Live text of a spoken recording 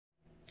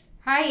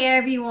Hi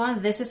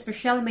everyone, this is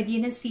Michelle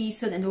Medina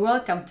Season and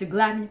welcome to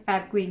Glam and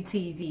Fab Queen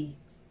TV.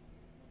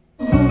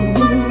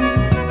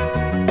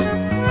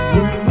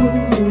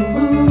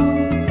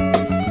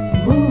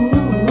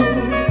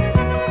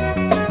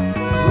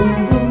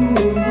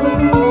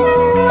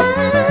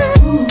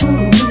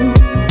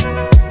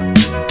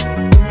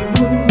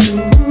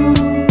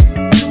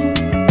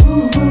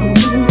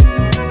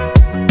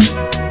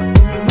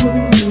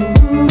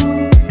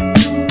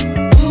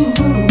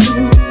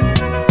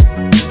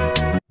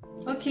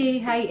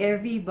 Okay, hi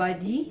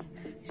everybody.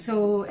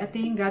 So, ito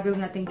yung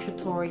gagawin nating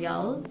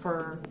tutorial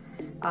for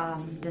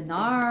the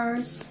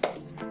Nars.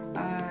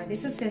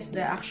 This is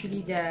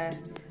actually the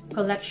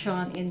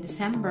collection in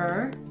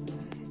December.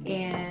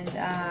 And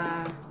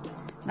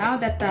now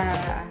that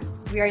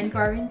we are in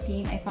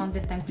quarantine, I found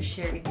the time to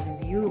share it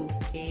with you.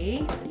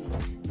 Okay?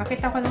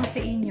 Pakita ko lang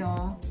sa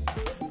inyo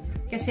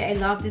kasi I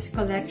love this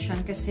collection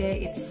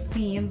kasi it's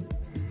themed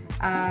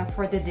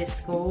for the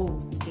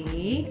disco.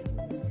 Okay?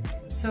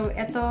 So,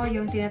 ito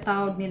yung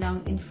tinatawag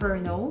nilang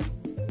INFERNO.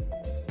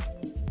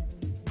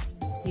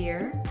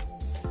 Here.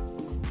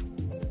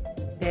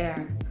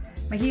 There.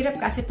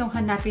 Mahirap kasi itong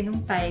hanapin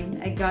nung time.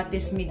 I got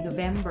this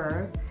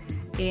mid-November.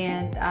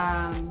 And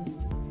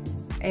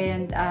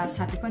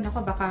sabi ko,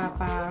 nako, baka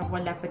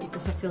wala pa dito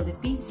sa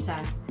Philippines.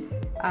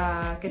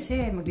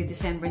 Kasi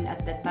magdi-December na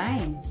at that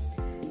time.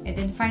 And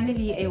then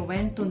finally, I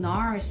went to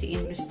Nars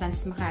in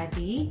Bustans,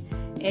 Makati.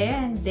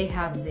 And they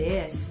have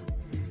this.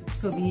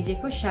 So, binili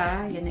ko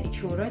siya. Yan ang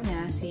itsura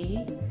niya. See?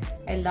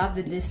 I love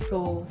the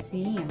disco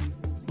theme.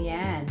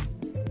 Yan.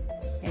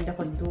 And the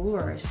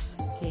contours.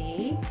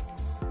 Okay?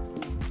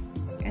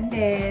 And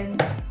then,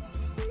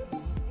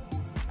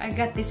 I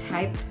got this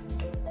hype.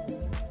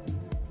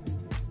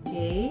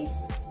 Okay?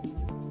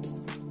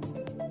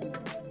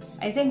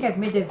 I think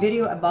I've made a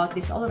video about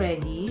this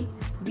already.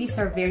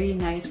 These are very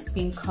nice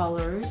pink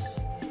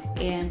colors.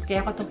 And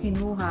kaya ko ito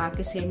kinuha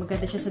kasi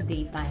maganda siya sa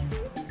daytime.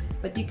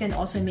 But you can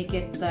also make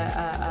it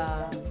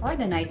for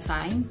the night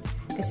time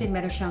kasi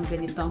meron siyang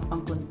ganitong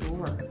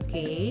pang-contour.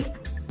 Okay?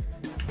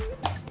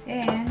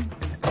 And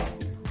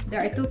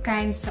there are two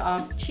kinds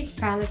of cheek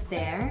palette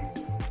there.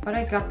 But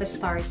I got the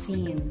star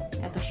scene.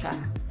 Ito siya.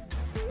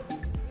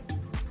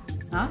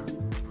 Huh?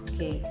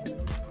 Okay.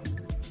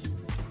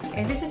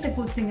 And this is the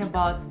good thing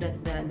about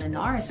the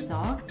Nars,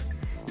 no?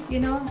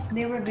 You know,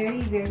 they were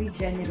very, very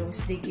generous.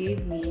 They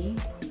gave me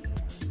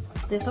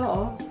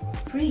dito,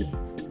 free.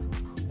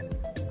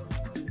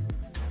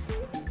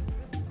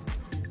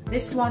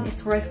 This one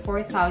is worth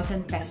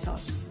 4,000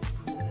 pesos.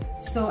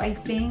 So, I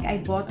think I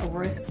bought a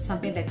worth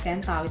something like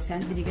 10,000.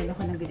 Binigyan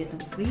ako ng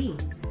ganitong free.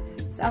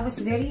 So, I was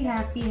very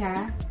happy,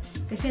 ha?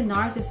 Kasi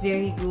Nars is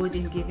very good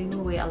in giving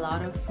away a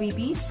lot of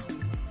freebies.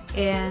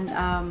 And,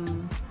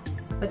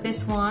 but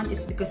this one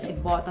is because I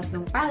bought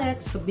tatlong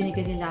palettes. So,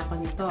 binigyan nila ako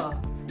nito.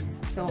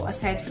 So,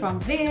 aside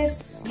from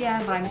this, yeah,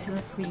 marami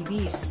silang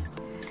freebies.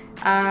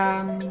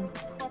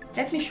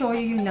 Let me show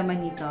you yung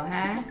laman nito,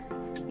 ha?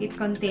 It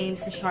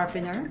contains a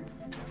sharpener.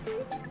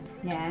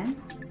 Yan.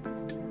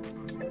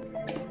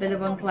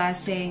 Dalawang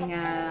klaseng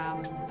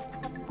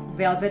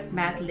velvet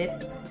matte lip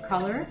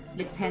color,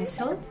 lip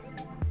pencil.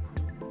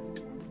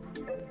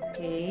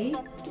 Okay.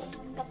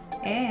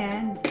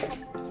 And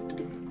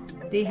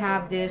they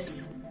have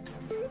this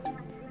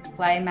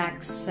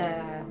Climax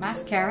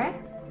mascara.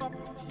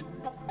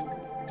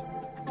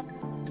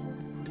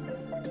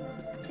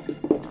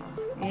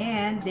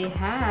 And they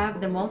have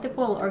the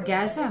multiple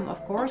orgasm.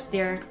 Of course,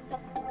 they're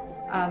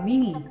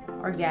mini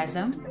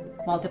orgasm.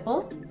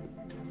 Multiple.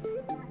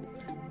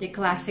 The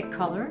classic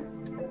color.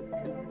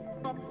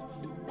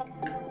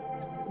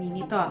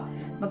 Mini to.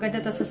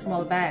 Maganda to sa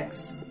small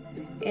bags.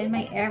 And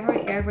may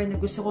ever na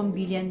gusto kong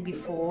bilyan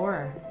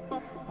before.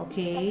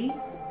 Okay?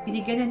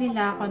 Binigyan na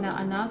nila ako ng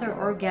another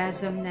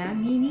orgasm na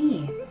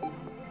mini.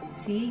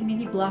 See?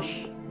 Mini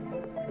blush.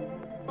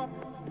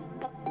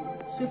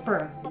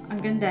 Super. Ang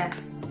ganda.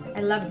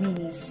 I love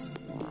minis.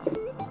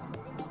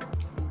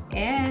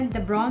 And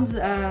the bronze,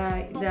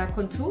 the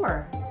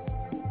contour.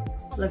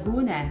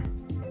 Laguna.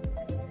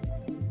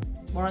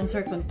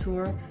 Bronzer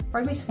contour.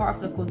 For me, it's more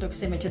of the contour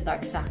kasi medyo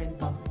dark sa akin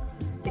to.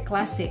 The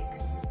classic.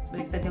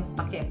 Baliktad yung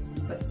takip.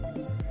 But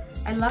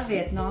I love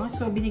it, no?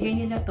 So,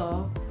 binigay nila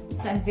to.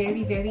 So, I'm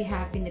very, very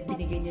happy na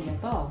binigay nila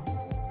to.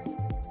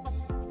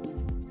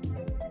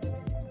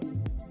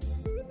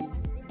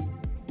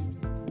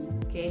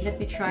 Okay, let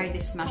me try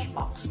this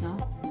Smashbox, no?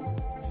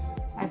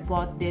 I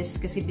bought this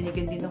kasi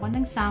binigyan din ako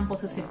ng sample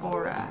sa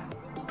Sephora.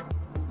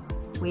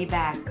 Way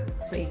back.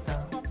 So, ito.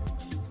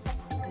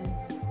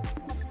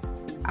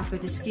 After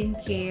the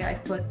skincare, I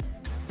put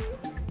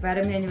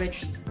Vitamin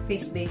Enriched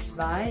Face Base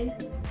by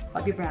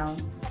Bobbi Brown.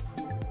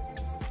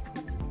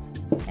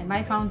 And my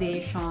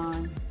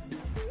foundation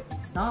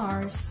is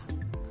Nars.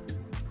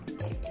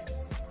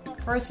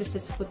 First is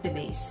let's put the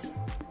base.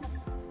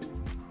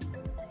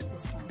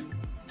 This one.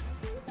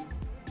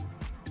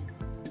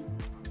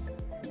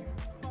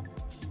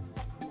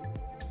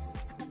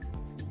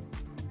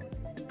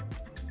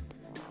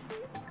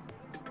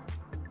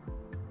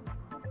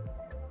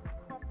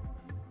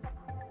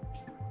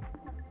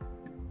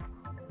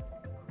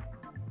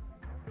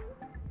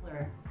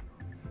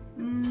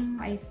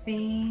 I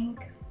think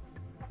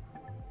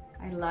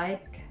I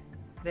like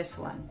this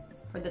one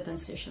for the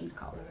transition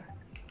color.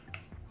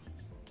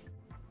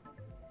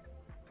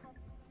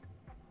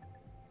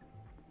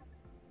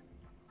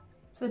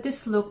 So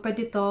this look,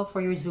 pwede to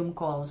for your Zoom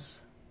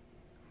calls.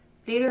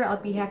 Later,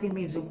 I'll be having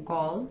my Zoom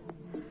call.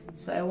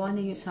 So I want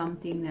to use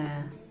something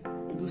na,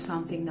 do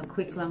something na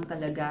quick lang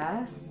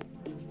talaga.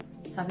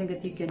 Something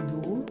that you can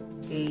do,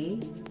 okay?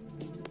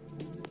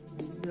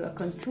 Do a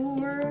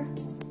contour.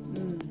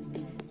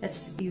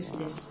 Let's use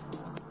this.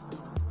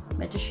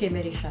 Medyo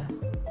shimmery siya.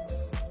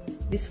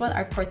 This one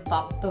are for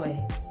top to eh.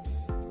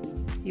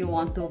 You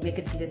want to make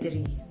it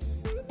glittery.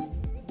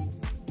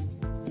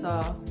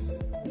 So,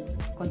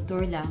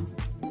 contour lang.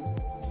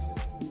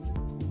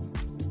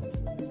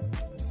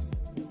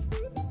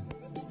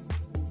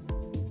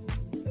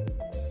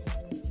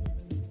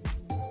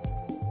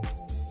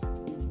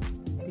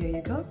 There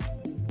you go.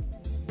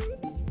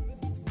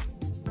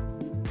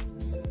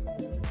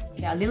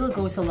 Yeah, a little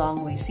goes a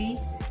long way.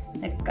 See?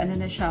 Ano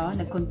na siya,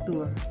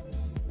 nag-contour.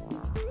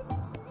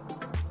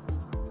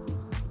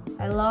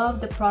 I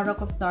love the product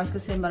of Nars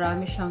kasi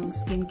marami siyang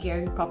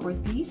skincare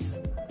properties.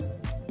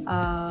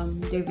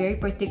 They're very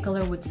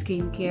particular with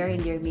skincare in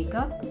their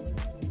makeup.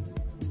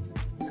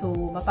 So,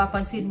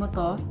 mapapansin mo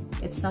to,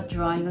 it's not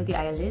drying on the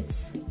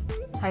eyelids.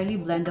 It's highly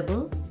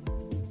blendable.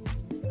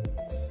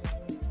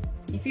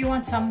 If you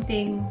want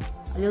something,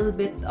 a little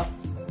bit of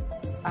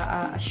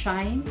a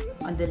shine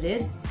on the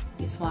lid,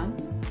 this one.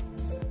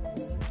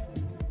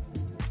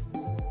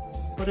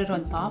 Put it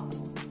on top.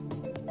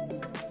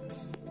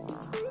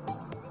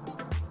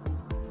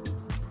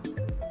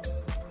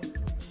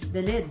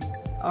 The lid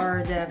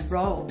or the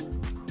brow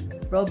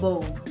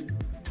bone.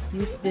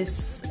 Use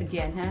this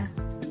again, huh?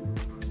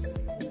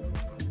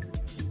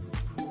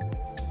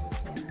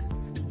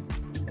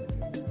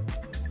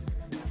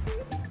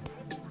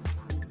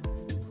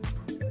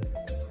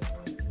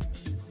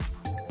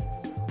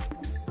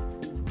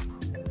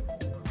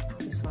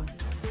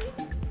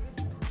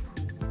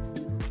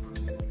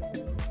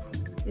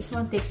 This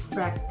one takes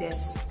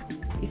practice.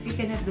 If you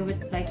cannot do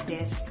it like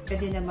this,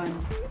 pwede naman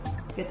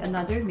get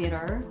another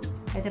mirror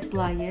and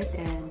apply it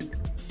and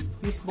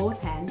use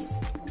both hands.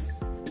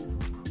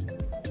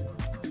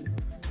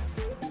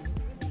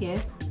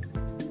 Here.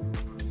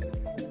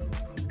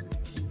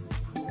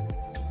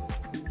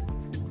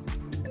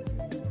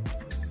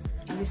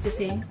 I'll use the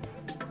same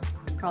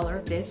color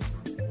of this.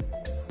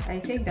 I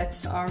think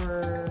that's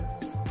our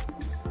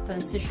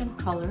transition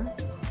color.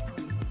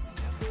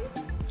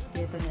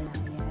 Ito na lang.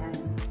 Yan.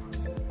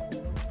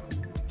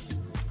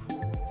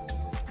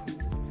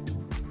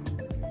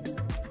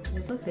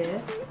 Little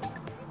bit.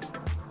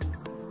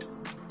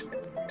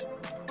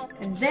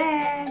 And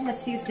then,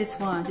 let's use this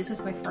one. This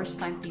is my first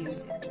time to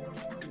use it.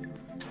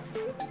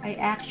 I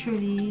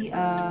actually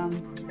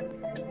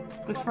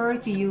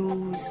prefer to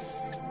use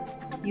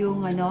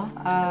yung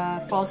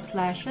false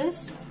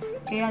lashes.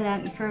 Kaya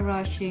lang, if you're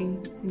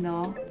rushing,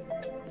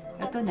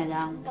 ito na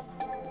lang.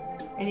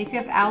 And if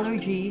you have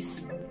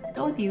allergies,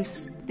 don't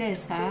use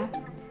this, ha?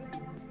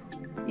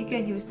 You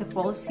can use the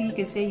falsie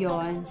kasi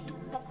yon.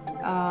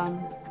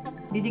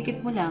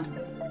 Didikit mo lang.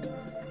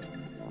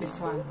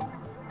 This one.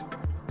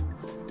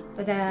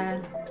 Ta-da!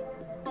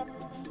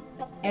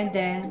 And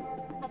then,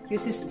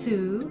 use this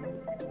two.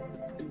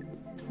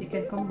 You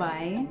can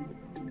combine.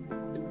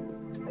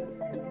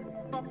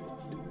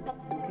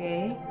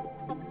 Okay.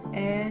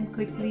 And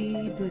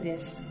quickly do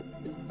this.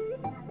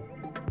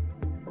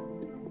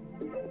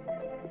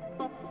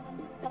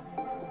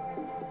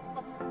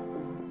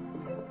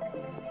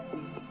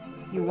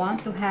 You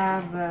want to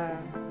have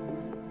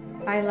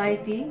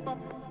highlighting.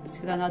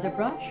 Just get another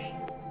brush.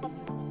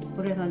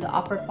 Put it on the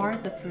upper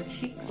part of your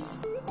cheeks.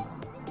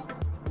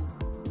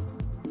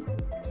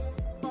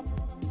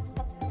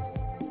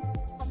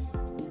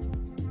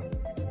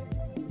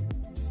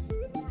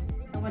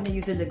 I want to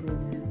use a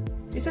Laguna.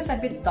 This is a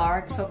bit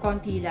dark, so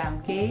konti lang,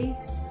 okay?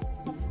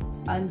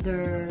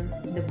 Under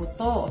the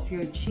buto of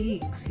your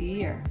cheeks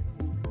here.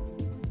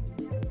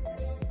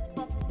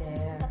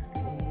 There,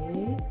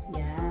 okay?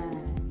 Yeah.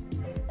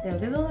 A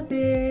little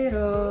bit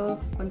of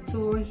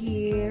contour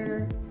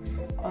here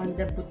on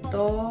the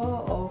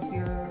buto of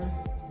your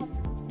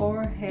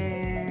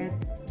forehead.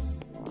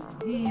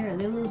 Here, a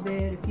little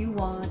bit if you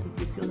want, if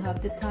you still have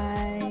the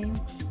time.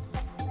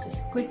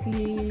 Just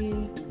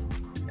quickly.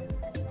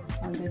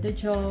 Under the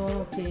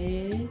jaw,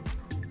 okay?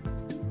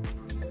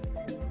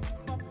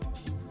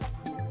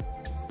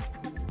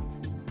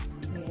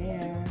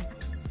 There.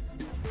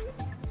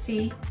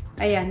 See?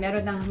 Ayan,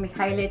 meron ng may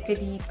highlight ka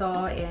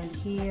dito and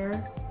here.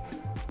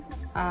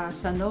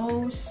 Sa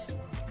nose.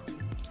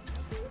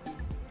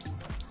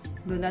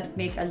 Do not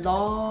make a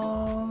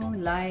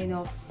long line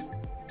of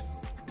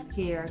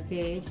hair,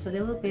 okay? Just a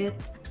little bit.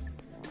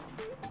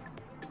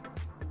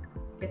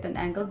 Get an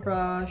angled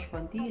brush,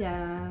 konti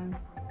lang.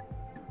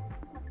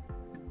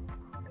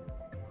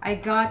 I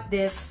got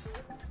this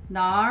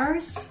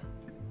Nars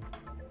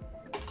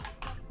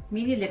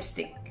mini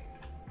lipstick.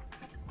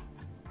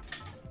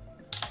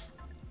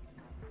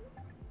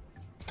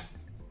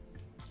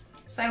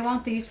 So I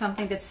want to use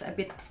something that's a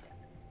bit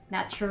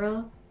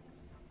natural.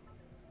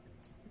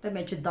 Ito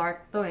medyo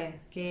dark to eh.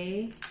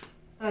 Okay.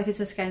 So this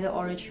is kind of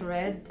orange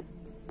red.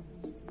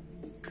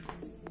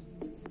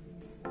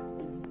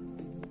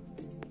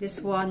 This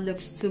one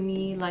looks to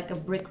me like a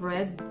brick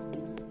red.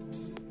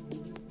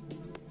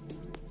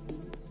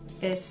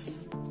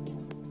 Is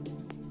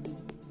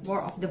more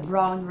of the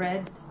brown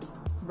red,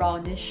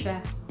 brownish.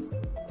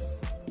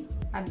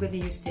 I'm going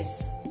to use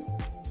this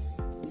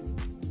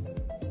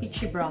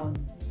peachy brown.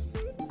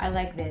 I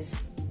like this.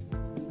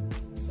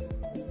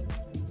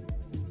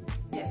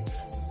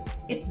 Lips.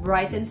 It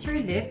brightens your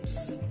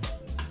lips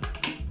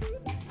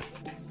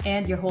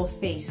and your whole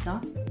face, no?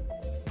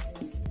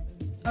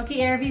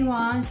 Okay,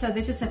 everyone. So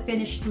this is a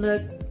finished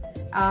look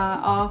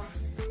of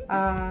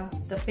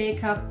the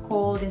makeup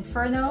called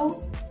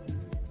Inferno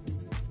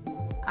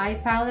eye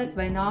palette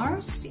by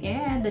Nars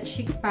and the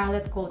cheek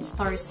palette called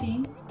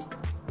Starseam.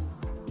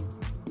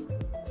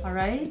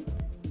 Alright.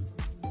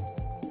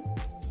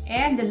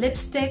 And the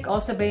lipstick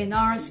also by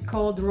Nars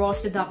called Raw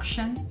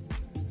Seduction.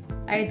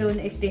 I don't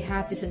know if they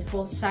have this in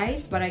full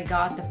size, but I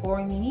got the 4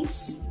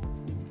 minis.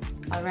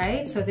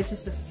 Alright, so this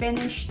is the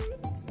finished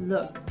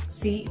look.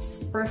 See, it's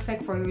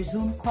perfect for your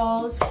Zoom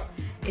calls.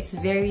 It's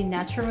very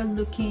natural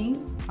looking.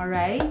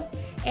 Alright.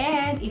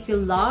 And if you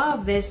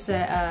love this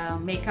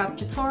makeup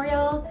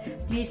tutorial,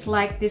 please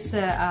like this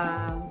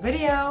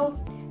video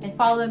and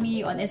follow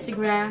me on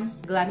Instagram,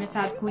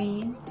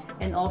 GlamFabQueen,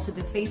 and also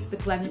the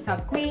Facebook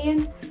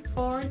GlamFabQueen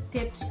for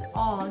tips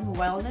on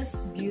wellness,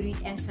 beauty,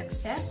 and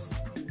success.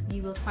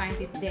 You will find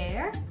it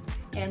there.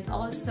 And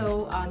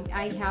also,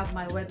 I have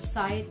my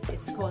website.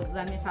 It's called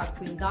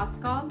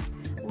GlamFabQueen.com,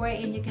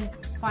 wherein you can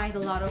find a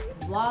lot of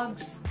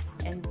vlogs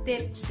and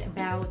tips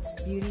about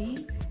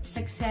beauty,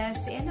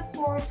 success, and of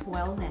course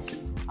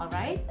wellness.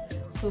 Alright,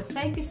 so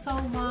thank you so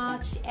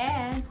much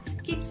and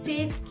keep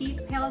safe,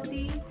 keep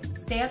healthy,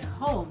 stay at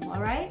home.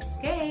 Alright,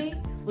 okay,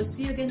 we'll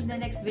see you again in the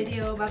next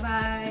video. Bye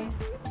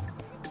bye.